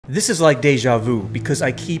This is like deja vu because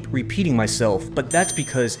I keep repeating myself, but that's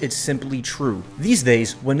because it's simply true. These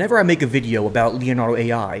days, whenever I make a video about Leonardo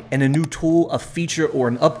AI and a new tool, a feature, or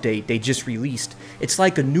an update they just released, it's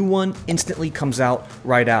like a new one instantly comes out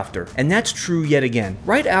right after. And that's true yet again.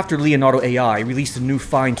 Right after Leonardo AI released a new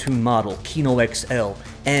fine-tuned model, Kino XL,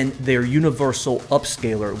 and their universal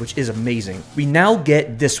upscaler, which is amazing, we now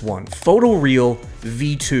get this one, PhotoReal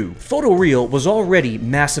V2. PhotoReal was already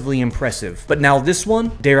massively impressive, but now this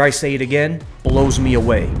one, dare I say it again, blows me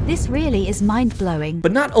away. This really is mind-blowing.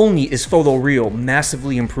 But not only is PhotoReal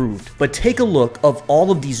massively improved, but take a look of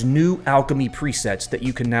all of these new Alchemy presets that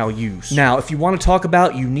you can now use. Now, if you want to talk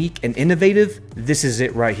about unique and innovative, this is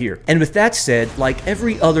it right here. And with that said, like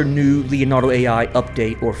every other new Leonardo AI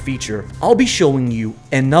update or feature, I'll be showing you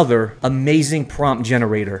another amazing prompt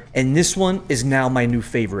generator, and this one is now my new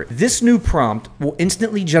favorite. This new prompt will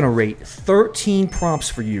instantly generate 13 prompts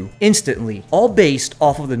for you, instantly, all based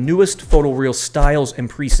off of the newest PhotoReal styles and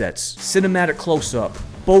presets: cinematic close-up,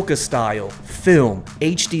 bokeh style, film,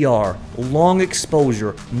 HDR, long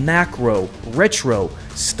exposure, macro, retro,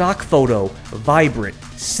 stock photo, vibrant,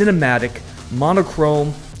 cinematic,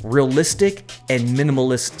 monochrome, realistic, and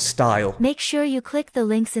minimalist style. Make sure you click the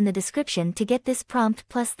links in the description to get this prompt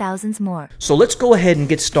plus thousands more. So let's go ahead and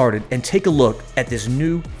get started and take a look at this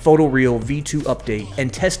new PhotoReal V2 update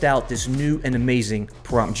and test out this new and amazing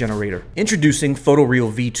prompt generator. Introducing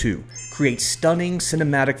PhotoReal V2. Create stunning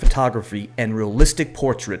cinematic photography and realistic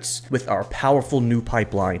portraits with our powerful new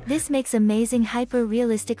pipeline. This makes amazing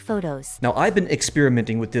hyper-realistic photos. Now, I've been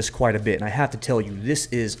experimenting with this quite a bit, and I have to tell you, this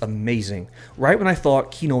is amazing. Right when I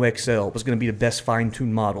thought Kino XL was going to be the best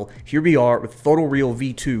fine-tuned model, here we are with PhotoReal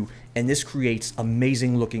V2, and this creates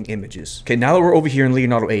amazing looking images. Okay, now that we're over here in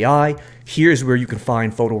Leonardo AI, here's where you can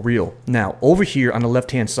find PhotoReal. Now, over here on the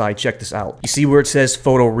left-hand side, check this out. You see where it says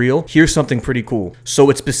PhotoReal? Here's something pretty cool. So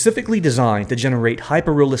it's specifically designed to generate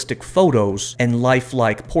hyper-realistic photos and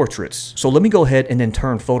lifelike portraits. So let me go ahead and then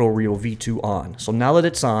turn PhotoReal V2 on. So now that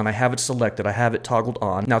it's on, I have it selected, I have it toggled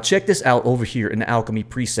on. Now check this out over here in the Alchemy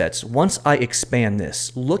presets. Once I expand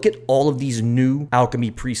this, look at all of these new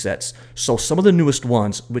Alchemy presets. So some of the newest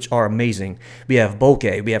ones, which are amazing. We have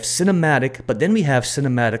bokeh, we have cinematic, but then we have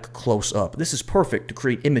cinematic close-up. This is perfect to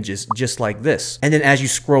create images just like this. And then as you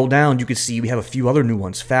scroll down, you can see we have a few other new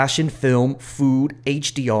ones: fashion, film, food,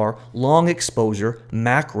 HDR, long exposure,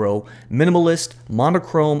 macro, minimalist,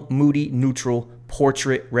 monochrome, moody, neutral,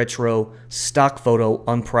 portrait, retro, stock photo,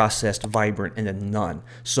 unprocessed, vibrant, and then none.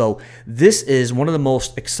 So this is one of the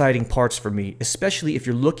most exciting parts for me, especially if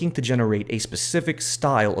you're looking to generate a specific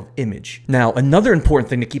style of image. Now, another important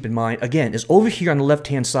thing to keep in mind, again, is over here on the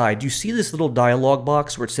left-hand side, you see this little dialog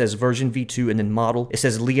box where it says version V2 and then model. It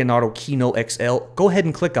says Leonardo Kino XL. Go ahead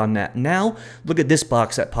and click on that. Now, look at this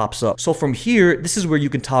box that pops up. So from here, this is where you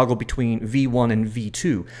can toggle between V1 and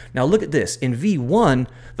V2. Now look at this. In V1,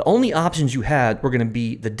 the only options you had were going to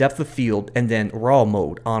be the depth of field and then raw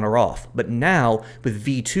mode, on or off. But now with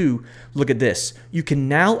V2, look at this. You can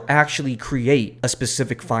now actually create a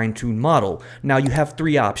specific fine-tuned model. Now you have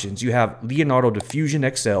three options. You have Leonardo Diffusion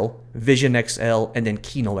XL, Vision XL, and then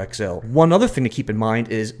Kino XL. One other thing to keep in mind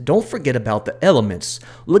is don't forget about the elements.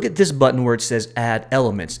 Look at this button where it says Add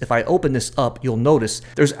Elements. If I open this up, you'll notice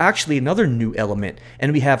there's actually another new element,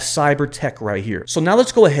 and we have Cyber Tech right here. So now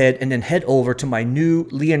let's go ahead and then head over to my new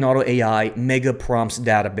Leonardo AI Mega Prompts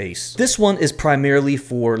database. This one is primarily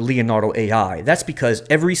for Leonardo AI. That's because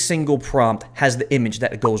every single prompt has the image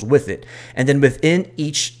that goes with it. And then within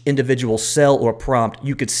each individual cell or prompt,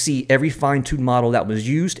 you could see every fine-tuned model that was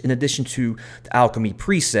used in addition to the Alchemy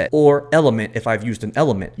preset or element if I've used an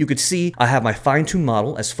element. You could see I have my fine-tuned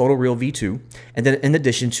model as PhotoReal V2, and then in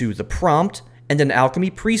addition to the prompt and then the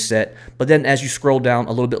Alchemy preset, but then as you scroll down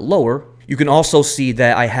a little bit lower, you can also see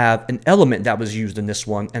that I have an element that was used in this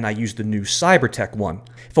one, and I used the new Cybertech one.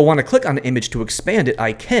 If I want to click on the image to expand it,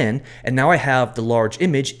 I can, and now I have the large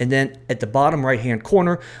image, and then at the bottom right-hand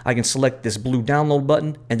corner, I can select this blue download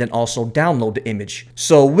button, and then also download the image.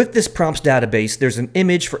 So with this prompts database, there's an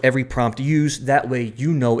image for every prompt used. That way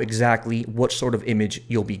you know exactly what sort of image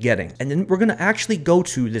you'll be getting. And then we're going to actually go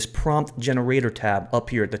to this prompt generator tab up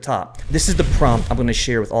here at the top. This is the prompt I'm going to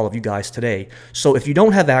share with all of you guys today. So if you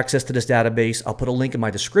don't have access to this database, I'll put a link in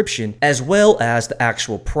my description as well as the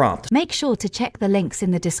actual prompt. Make sure to check the links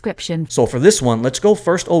in the description. So for this one, let's go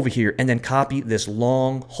first over here and then copy this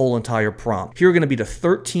long whole entire prompt. Here are going to be the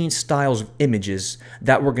 13 styles of images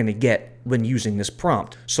that we're going to get when using this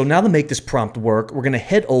prompt. So now to make this prompt work, we're going to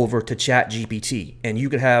head over to ChatGPT, and you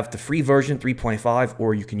could have the free version 3.5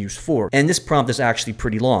 or you can use 4. And this prompt is actually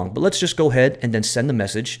pretty long, but let's just go ahead and then send the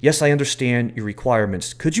message. Yes, I understand your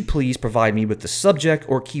requirements. Could you please provide me with the subject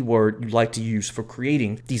or keyword you'd like to use for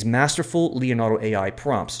creating these masterful Leonardo AI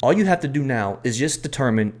prompts? All you have to do now is just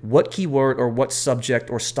determine what keyword or what subject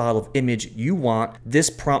or style of image you want this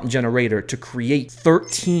prompt generator to create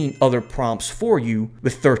 13 other prompts for you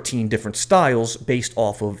with 13 different styles based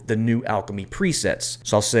off of the new Alchemy presets.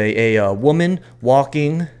 So I'll say a woman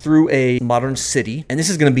walking through a modern city, and this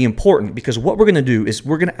is going to be important because what we're going to do is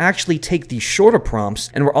we're going to actually take these shorter prompts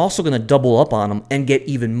and we're also going to double up on them and get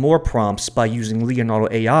even more prompts by using Leonardo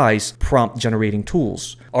AI's prompt generating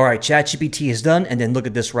tools. All right, ChatGPT is done, and then look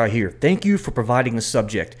at this right here. Thank you for providing the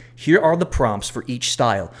subject. Here are the prompts for each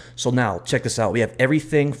style. So now, check this out. We have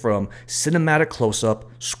everything from cinematic close-up,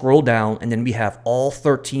 scroll down, and then we have all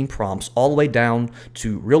 13 prompts all the way down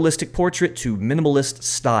to realistic portrait to minimalist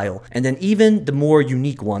style. And then even the more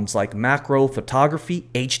unique ones like macro photography,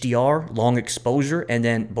 HDR, long exposure, and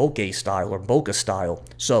then bokeh style or bokeh style.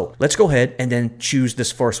 So let's go ahead and then choose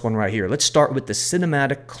this first one right here. Let's start with the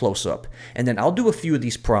cinematic close-up. And then I'll do a few of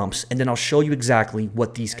these prompts, and then I'll show you exactly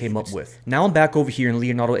what these came up with. Now I'm back over here in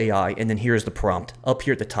Leonardo AI, and then here's the prompt. Up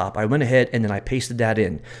here at the top, I went ahead and then I pasted that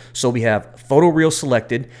in. So we have photoreal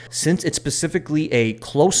selected. Since it's specifically a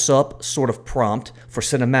close-up sort of prompt for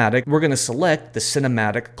cinematic, we're going to select the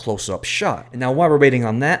cinematic close-up shot. And now while we're waiting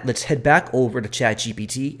on that, let's head back over to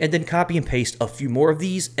ChatGPT and then copy and paste a few more of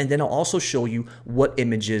these, and then I'll also show you what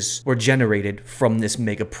images were generated from this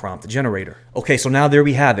mega prompt generator. Okay, so now there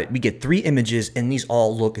we have it. We get 3 images, and these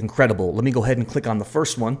all look incredible. Let me go ahead and click on the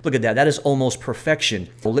first one. Look at that. That is almost perfection.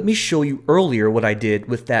 Well, let me show you earlier what I did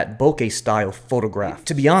with that bokeh style photograph.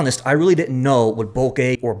 To be honest, I really didn't know what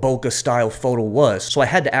bokeh or bokeh style photo was, so I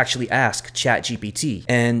had to actually ask ChatGPT.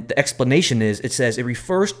 And the explanation is, it says it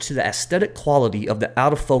refers to the aesthetic quality of the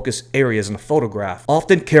out of focus areas in a photograph,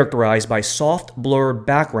 often characterized by soft blurred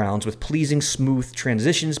backgrounds with pleasing smooth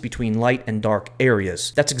transitions between light and dark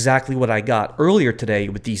areas. That's exactly what I got earlier today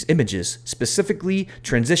with these images, specifically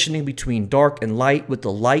transitioning between dark and light with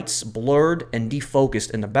the lights blurred and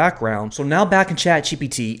defocused in the background. So now back in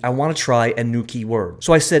ChatGPT, I want to try a new keyword.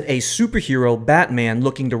 So I said a superhero Batman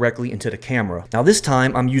looking directly into the camera. Now this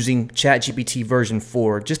time I'm using ChatGPT version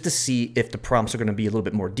 4 just to see if the prompts are going to be a little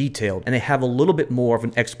bit more detailed and they have a little bit more of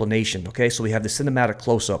an explanation. Okay, so we have the cinematic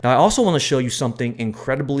close-up. Now I also want to show you something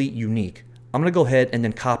incredibly unique. I'm going to go ahead and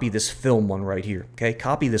then copy this film one right here. Okay,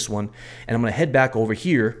 copy this one, and I'm going to head back over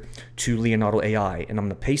here to Leonardo AI, and I'm going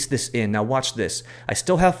to paste this in. Now watch this. I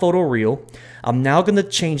still have photoreal. I'm now going to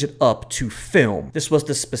change it up to film. This was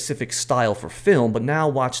the specific style for film, but now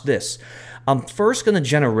watch this. I'm first going to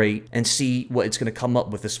generate and see what it's going to come up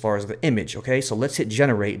with as far as the image. Okay, so let's hit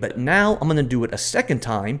generate, but now I'm going to do it a second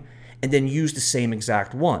time and then use the same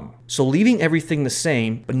exact one. So leaving everything the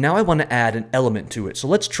same, but now I want to add an element to it. So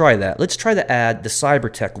let's try that. Let's try to add the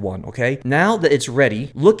Cybertech one, okay? Now that it's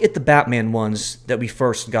ready, look at the Batman ones that we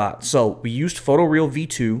first got. So we used Photoreal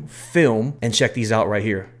V2, film, and check these out right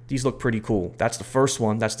here. These look pretty cool. That's the first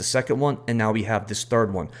one, that's the second one, and now we have this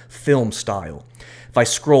third one, film style. If I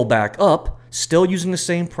scroll back up, still using the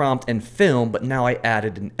same prompt and film, but now I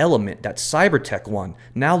added an element, that Cybertech one.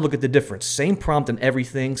 Now look at the difference. Same prompt and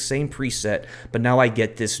everything, same preset, but now I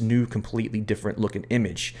get this new completely different looking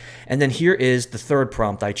image. And then here is the third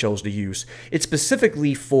prompt I chose to use. It's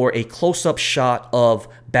specifically for a close-up shot of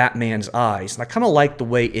Batman's eyes. And I kind of like the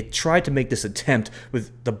way it tried to make this attempt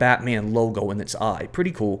with the Batman logo in its eye.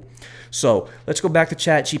 Pretty cool. So let's go back to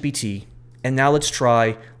ChatGPT. And now let's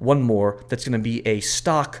try one more that's going to be a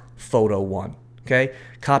stock photo one. Okay,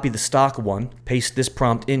 copy the stock one, paste this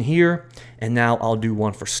prompt in here, and now I'll do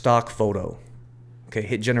one for stock photo. Okay,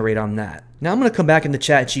 hit generate on that. Now I'm going to come back into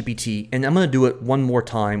ChatGPT and I'm going to do it one more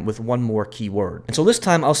time with one more keyword. And so this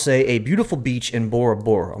time I'll say a beautiful beach in Bora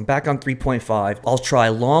Bora. I'm back on 3.5. I'll try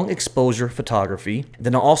long exposure photography.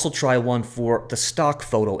 Then I'll also try one for the stock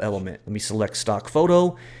photo element. Let me select stock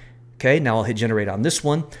photo. Okay, now I'll hit generate on this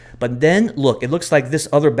one. But then, look, it looks like this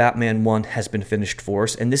other Batman one has been finished for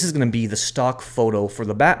us, and this is going to be the stock photo for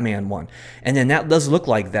the Batman one. And then that does look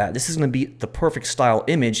like that. This is going to be the perfect style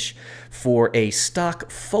image for a stock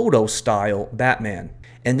photo style Batman.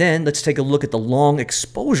 And then let's take a look at the long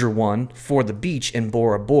exposure one for the beach in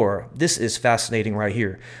Bora Bora. This is fascinating right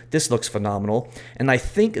here. This looks phenomenal. And I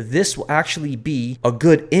think this will actually be a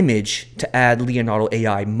good image to add Leonardo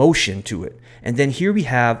AI motion to it. And then here we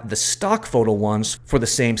have the stock photo ones for the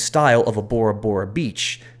same style of a Bora Bora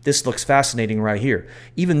beach. This looks fascinating right here.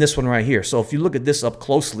 Even this one right here. So if you look at this up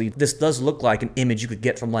closely, this does look like an image you could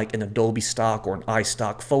get from like an Adobe stock or an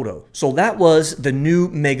iStock photo. So that was the new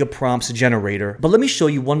Mega Prompts generator. But let me show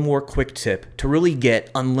you one more quick tip to really get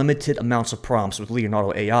unlimited amounts of prompts with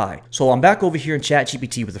Leonardo AI. So I'm back over here in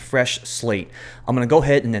ChatGPT with a fresh slate. I'm going to go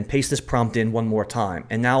ahead and then paste this prompt in one more time.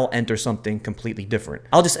 And now I'll enter something completely different.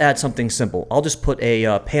 I'll just add something simple. I'll just put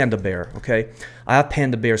a panda bear, okay? I have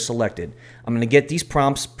panda bear selected. I'm going to get these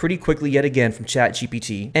prompts pretty quickly yet again from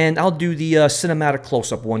ChatGPT, and I'll do the cinematic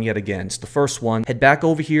close-up one yet again. It's the first one. Head back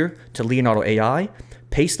over here to Leonardo AI,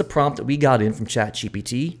 paste the prompt that we got in from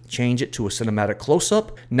ChatGPT, change it to a cinematic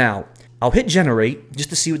close-up. Now, I'll hit generate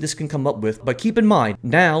just to see what this can come up with, but keep in mind,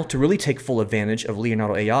 now to really take full advantage of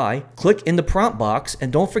Leonardo AI, click in the prompt box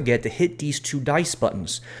and don't forget to hit these two dice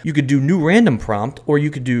buttons. You could do new random prompt or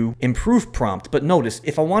you could do improve prompt, but notice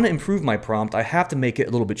if I want to improve my prompt, I have to make it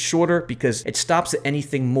a little bit shorter because it stops at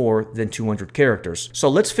anything more than 200 characters. So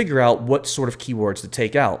let's figure out what sort of keywords to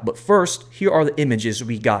take out. But first, here are the images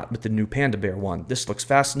we got with the new panda bear one. This looks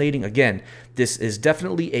fascinating. Again, this is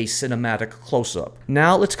definitely a cinematic close-up.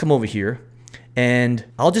 Now let's come over here and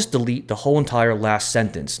I'll just delete the whole entire last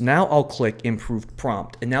sentence. Now I'll click improved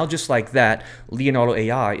prompt. And now just like that, Leonardo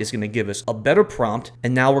AI is going to give us a better prompt.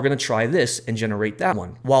 And now we're going to try this and generate that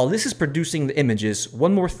one. While this is producing the images,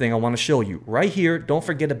 one more thing I want to show you. Right here, don't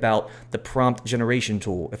forget about the prompt generation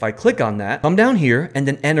tool. If I click on that, come down here and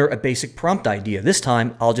then enter a basic prompt idea. This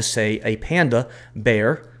time I'll just say a panda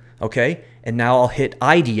bear, okay? And now I'll hit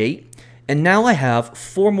ideate. And now I have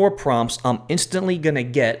 4 more prompts I'm instantly going to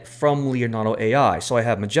get from Leonardo AI. So I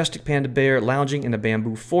have majestic panda bear lounging in a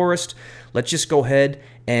bamboo forest. Let's just go ahead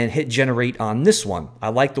and hit generate on this one. I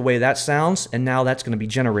like the way that sounds, and now that's going to be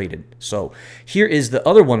generated. So here is the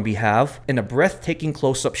other one we have in a breathtaking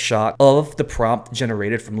close-up shot of the prompt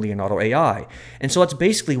generated from Leonardo AI. And so that's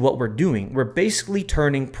basically what we're doing. We're basically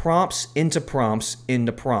turning prompts into prompts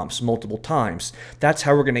multiple times. That's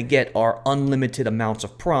how we're going to get our unlimited amounts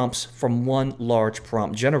of prompts from one large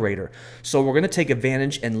prompt generator. So we're going to take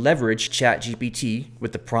advantage and leverage ChatGPT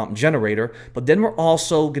with the prompt generator, but then we're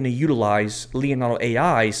also going to utilize Leonardo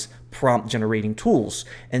AI's prompt generating tools.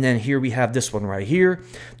 And then here we have this one right here,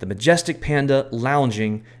 the majestic panda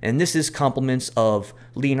lounging, and this is compliments of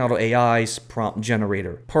Leonardo AI's prompt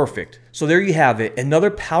generator. Perfect. So there you have it,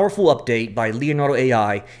 another powerful update by Leonardo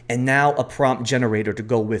AI, and now a prompt generator to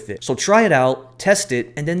go with it. So try it out, test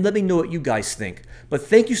it, and then let me know what you guys think. But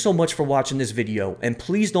thank you so much for watching this video, and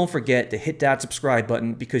please don't forget to hit that subscribe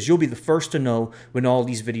button because you'll be the first to know when all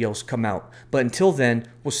these videos come out. But until then,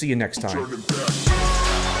 we'll see you next time.